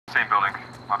same building.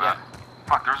 My bad.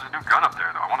 Fuck, there's a new gun up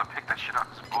there though. I want to pick that shit up.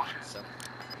 It's bullshit. Son.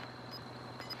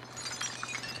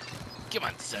 Come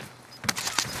on, son.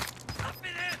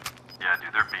 Yeah,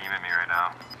 dude, they're beaming me right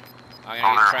now. I'm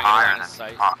gonna try and get line of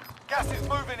sight. Gas is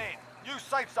moving in. New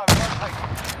safe zone located.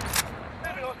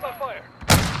 Enemy on fire.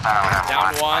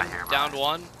 Down one. Down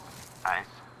one. Nice.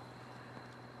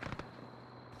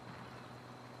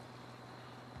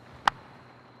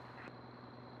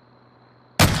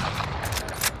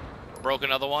 Broke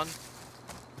another one.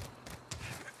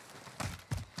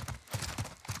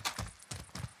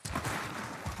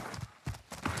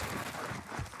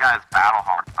 Guys, battle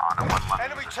hard on it.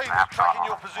 Enemy team is tracking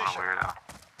your position.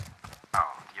 Oh,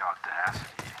 the audacity.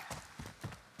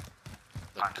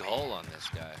 The goal on this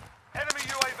guy. Enemy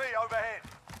UAV overhead.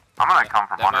 I'm gonna come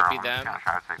from That under might be them. them. I'm just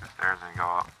gonna try to take the stairs and go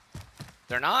up.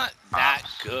 They're not that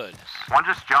good. One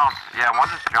just jumped. Yeah, one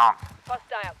just jumped.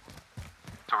 Hostile.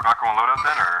 So we're not going loadout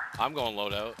then, or? I'm going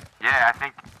loadout. Yeah, I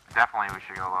think definitely we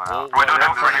should go loadout. Oh, Wait, no,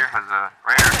 right right here, because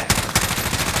right here.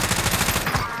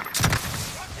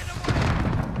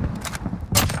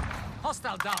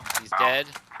 Hostile down. He's dead.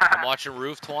 I'm watching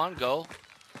roof. Tuan, go.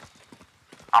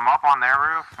 I'm up on their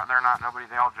roof. They're not. Nobody.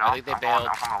 They all jumped. I think they bailed.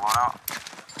 I'm coming to loadout.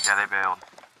 Yeah, they bailed.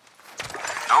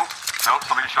 Nope. Nope.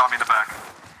 Somebody shot me in the back.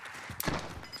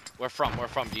 Where from? Where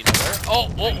from? Do you know where? Oh.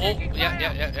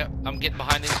 Yeah. I'm getting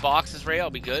behind these boxes, Ray. I'll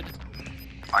be good.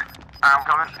 I'm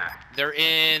coming. Yeah. They're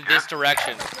in this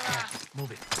direction.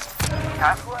 Move it.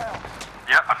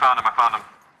 Yep, I found him.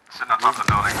 Sitting on top of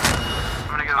the building. I'm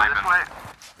gonna go this way.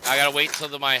 I gotta wait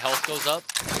till my health goes up.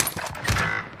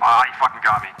 Ah, you fucking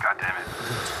got me. God damn it.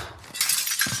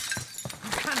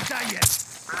 You can't die yet.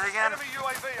 Where are they again? Enemy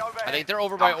UAV overhead. I think they're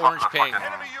over by Orange Ping.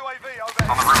 Enemy UAV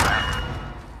On the overhead. roof.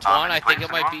 Tuan, I think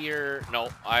it might be your... No,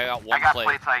 I got one I got plate.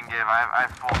 plates I can give. I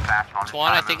have full satchel. I'm just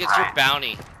Tuan, I trying to think move it's your right.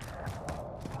 bounty.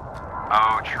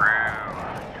 Oh,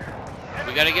 true.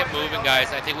 We gotta get moving,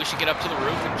 guys. I think we should get up to the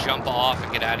roof and jump off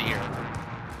and get out of here.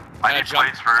 I need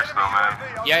plates first, though, man.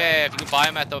 Yeah. If you can buy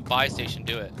them at the buy station,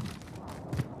 do it.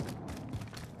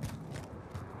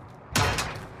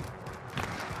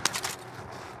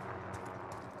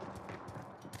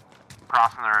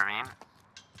 Crossing the ravine.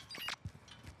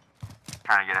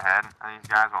 Trying to get ahead of these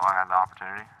guys while I had the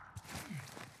opportunity.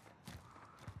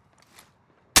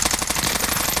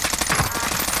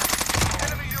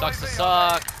 Sucks to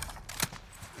suck.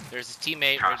 There's his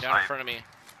teammate right down in front of me.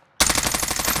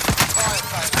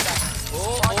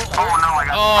 Oh no, I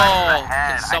got sniped in the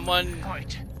head. Can someone...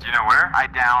 Do you know where? I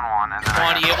down one and then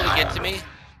Tuan, are you able to get to me?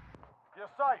 You're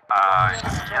safe.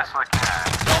 Yes I can.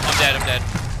 No, I'm dead.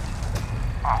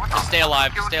 Oh, what the Just stay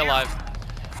alive, fuck just stay killed you? alive.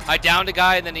 I downed a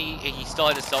guy and then he still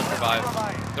had to self-revive.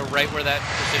 They're right where that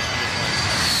position just went.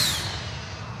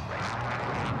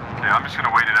 Yeah, I'm just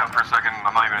gonna wait it out for a second.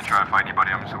 I'm not even gonna try to fight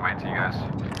anybody. I'm just gonna wait till you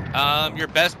guys. Your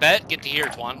best bet, get to here,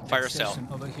 Tuan. Fire a cell.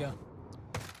 Over here.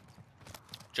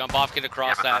 Jump off, get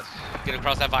across that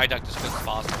viaduct as quick as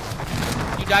possible.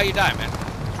 You die, man.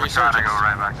 I'm trying to go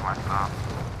right back to my stuff.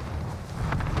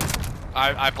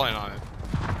 I plan on it.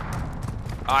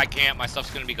 I can't, my stuff's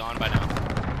gonna be gone by now.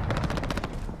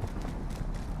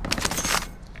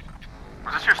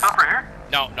 Was this your stuff right here?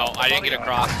 No, I didn't get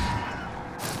across.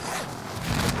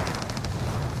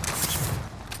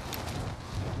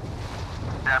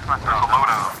 Yeah, it's my stuff. There's a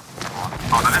loadout.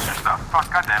 Oh, that is your stuff. Fuck,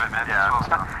 god damn it, man. Yeah.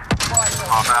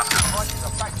 Oh, bastard.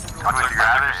 I'll take your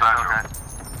satchel. Okay.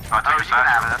 I'll take your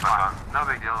satchel. That's fine. No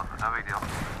big deal.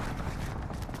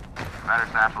 Better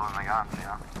satchel than they got, you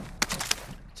know.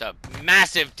 It's a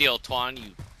massive deal, Tuan,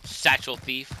 you satchel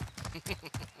thief.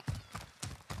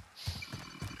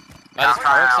 This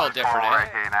park's all different, eh?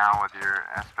 Okay, now with your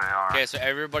SPR. Okay, so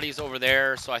everybody's over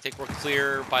there, so I think we're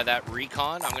clear by that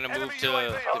recon. I'm gonna move to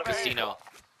the casino.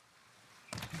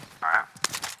 Alright.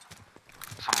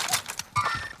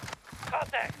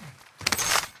 Contact.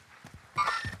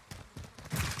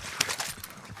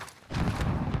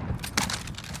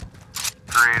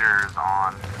 Creator's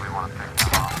on. We want to pick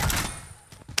him up.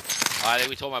 I think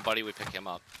we told my buddy we'd pick him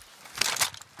up.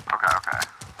 Okay.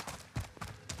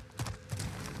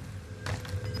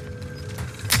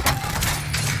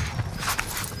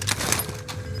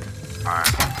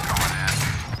 Alright, going in.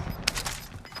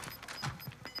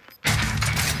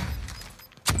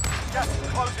 Gas is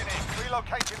closing in.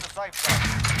 Relocating the safe zone.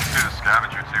 Do the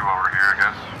scavenger too while we're here, I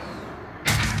guess.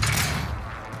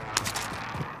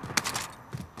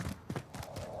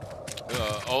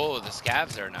 Oh, the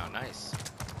scavs are now nice.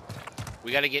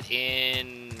 We gotta get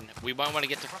in. We might want to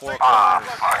get to 4 corners.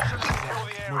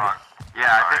 Wrong.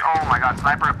 Yeah, I think. Oh my god,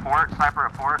 sniper at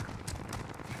port.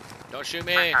 Don't shoot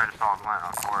me. I just saw him land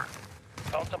on port.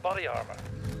 Found some body armor.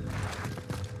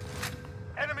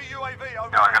 Enemy UAV over.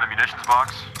 Yo, I got a munitions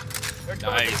box.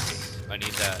 Nice. I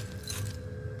need that.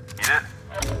 Eat it?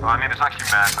 Well, I mean, it's actually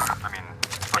mad. I mean,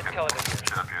 fucking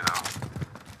shit up here, though.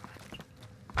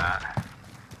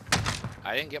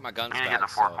 I didn't get my guns We need to back, get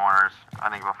the four so corners, I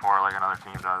think, before, like, another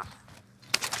team does.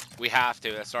 we have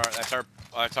to. That's our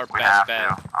We best have bet.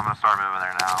 to. I'm gonna start moving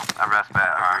there now. Our best bet,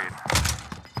 agreed.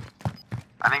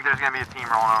 I think there's gonna be a team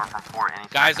rolling over from fort any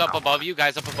Guys second, up though. above you.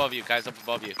 Guys up above you. Guys up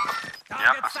above you. Yep,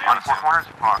 I see on the four corners?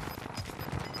 Fuck.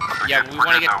 Yeah, we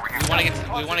want to get. We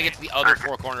We want to get to the other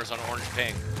four corners on orange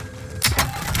ping.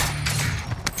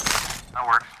 That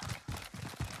works.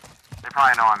 They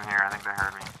probably know I'm here. I think they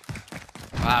heard me.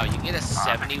 Wow, you get a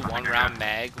 71 round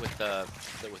mag with the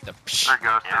They're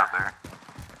ghosted up there.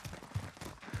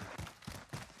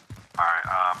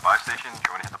 Alright, buy station. Do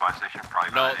you want to hit the buy station?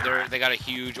 Probably No, not. they got a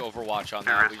huge overwatch on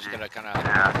They're that. We risky. just gotta kind of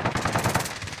Yeah,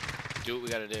 do what we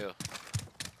gotta do.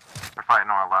 they're fighting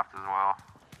on our left as well.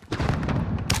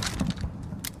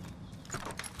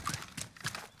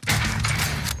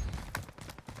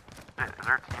 Is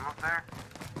there a team up there?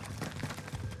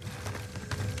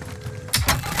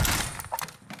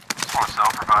 Just want to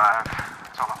self-revive.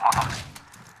 It's on the wall.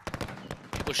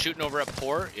 People shooting over at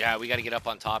port. Yeah, we gotta get up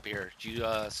on top here. Did you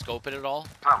scope it at all? Is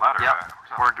that ladder? Yep.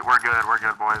 We're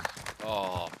good, boys.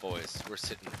 Oh, boys, we're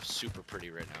sitting super pretty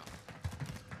right now.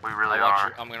 We really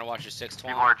are. I'm gonna watch your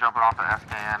 620. People are jumping off the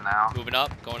SKN now. Moving up,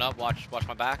 going up. Watch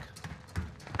my back.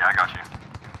 Yeah, I got you.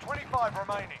 25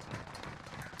 remaining.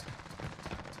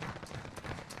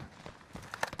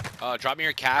 Drop me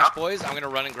your cash, Yep. boys. I'm gonna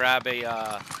run and grab a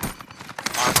armor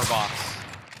box.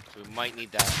 So we might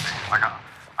need that. I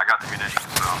got the munitions,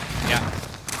 so. Yeah.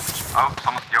 Oh,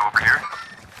 someone's over here.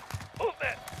 Move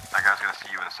that. That guy's gonna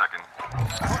see you in a second.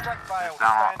 Contract failed.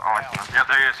 Down. Stand Oh, I down. see him. Yeah,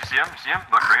 there he is. You see him? You see him?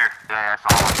 Look right here. Yeah, I saw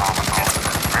him.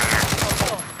 Right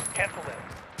here. Cancel that.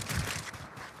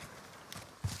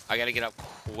 I gotta get up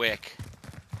quick.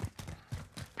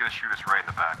 He's gonna shoot us right in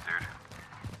the back, dude.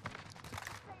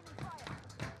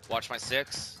 Watch my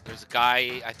 6. There's a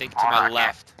guy, I think, to Oh, my I can't.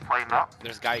 left. Plating up.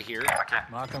 There's a guy here. I can't.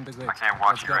 Mark on the grid. I can't watch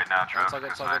Let's you go. right now, Trev. It's all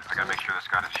good, it's all good. I gotta make sure this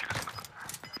guy doesn't shoot us.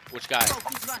 Which guy?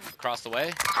 Across the way?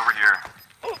 It's over here.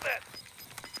 Move that.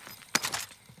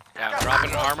 Yeah, drop in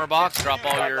an armor box. Drop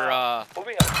all your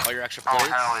extra Oh, plates.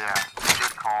 hell yeah.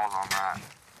 Good calls on that.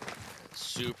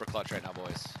 Super clutch right now,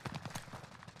 boys.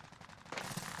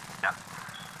 Yeah.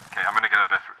 Okay, I'm gonna get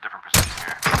a different position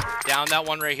here. Down that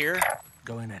one right here.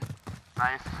 Going in.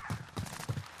 Nice.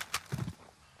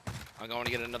 I'm going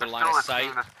to get another There's line still of a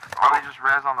team sight. that's- Are they just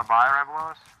res on the buy right below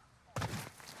us?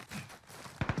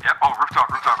 Yep. Oh, rooftop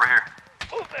right here.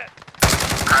 Move that.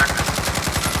 Cracked it.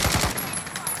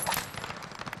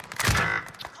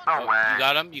 No Oh, way. you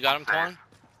got him? You got him, Safe. Torn?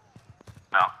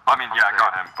 No. I mean, yeah, I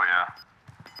got him, but yeah.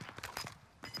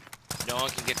 No one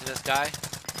can get to this guy.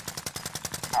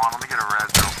 Hold on, let me get a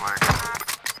res real quick.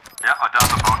 Yep, I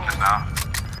downed the boat just now.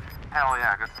 Hell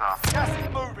yeah, good stuff. Gas is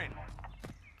moving.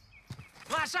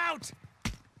 Flash out!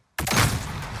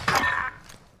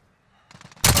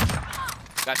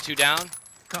 Got 2 down.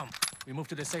 Come, we move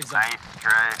to the safe zone. Nice,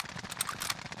 Trey.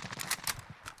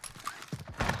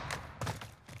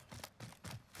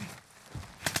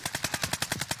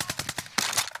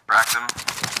 Cracked him.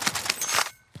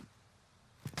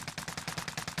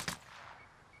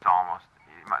 It's almost.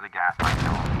 The gas might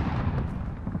kill him.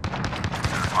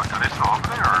 Fuck, are they still up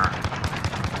there,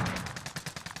 or?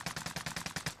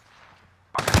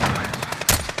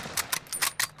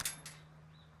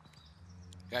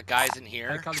 Got guys in High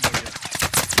here. caliber here.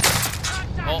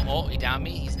 Oh, he downed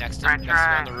me. He's next to Right me. Next to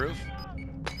me on track. the roof.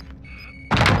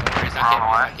 He's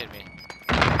not kidding me.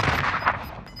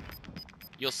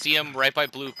 You'll see him right by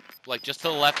blue, like just to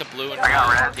the left of blue and I got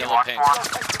red. yellow Watch pink. for him.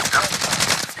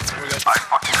 Yep. We're good. I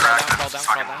fucking cracked Fall this down,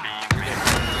 fucking fall down. beam.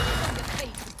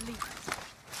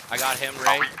 I got him, Oh,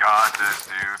 Ray. we got this,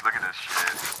 dude. Look at this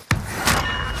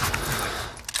shit.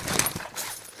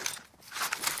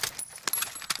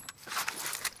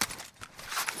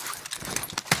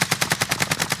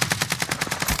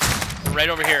 Right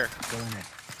over here. Going in.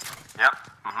 Yep.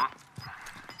 Mm-hmm.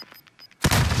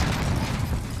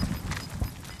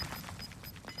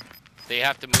 They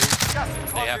have to move. Gas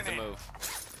is They have to closing in. move.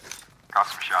 Got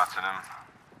some shots in him.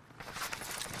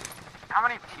 How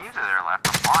many teams are there left?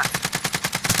 A bunch.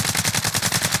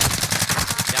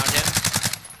 Downed him.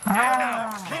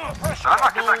 Keep the pressure Did I not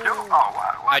on. get that kill? Oh,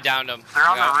 wow. I downed him. They're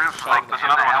on Yeah, the roof. shot Like, him. there's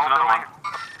another one. There's another one.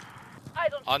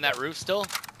 On that roof still?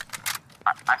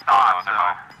 I thought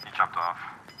so. He jumped off.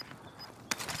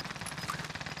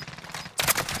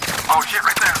 Oh shit!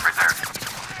 Right there. Right there.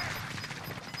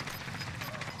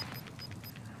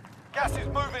 Gas is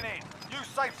moving in. New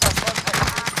safe zone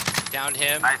located. Downed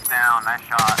him. Nice down, nice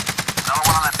shot. Another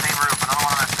one on that same roof, another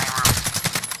one on that same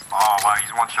roof. Oh, wow,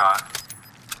 he's one shot.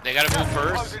 They gotta move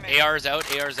first. AR's out,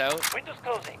 AR's out. Windows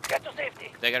closing. Get to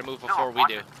safety. They gotta move Still before a we bunch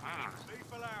do. of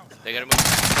teams. They gotta move.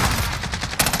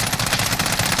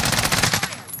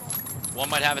 One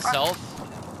might have a self.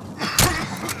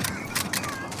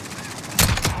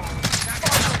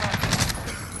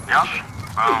 Yep.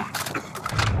 Boom.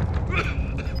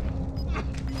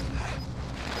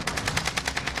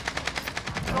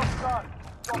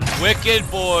 Wicked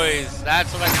boys.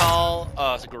 That's what I call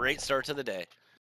a great start to the day.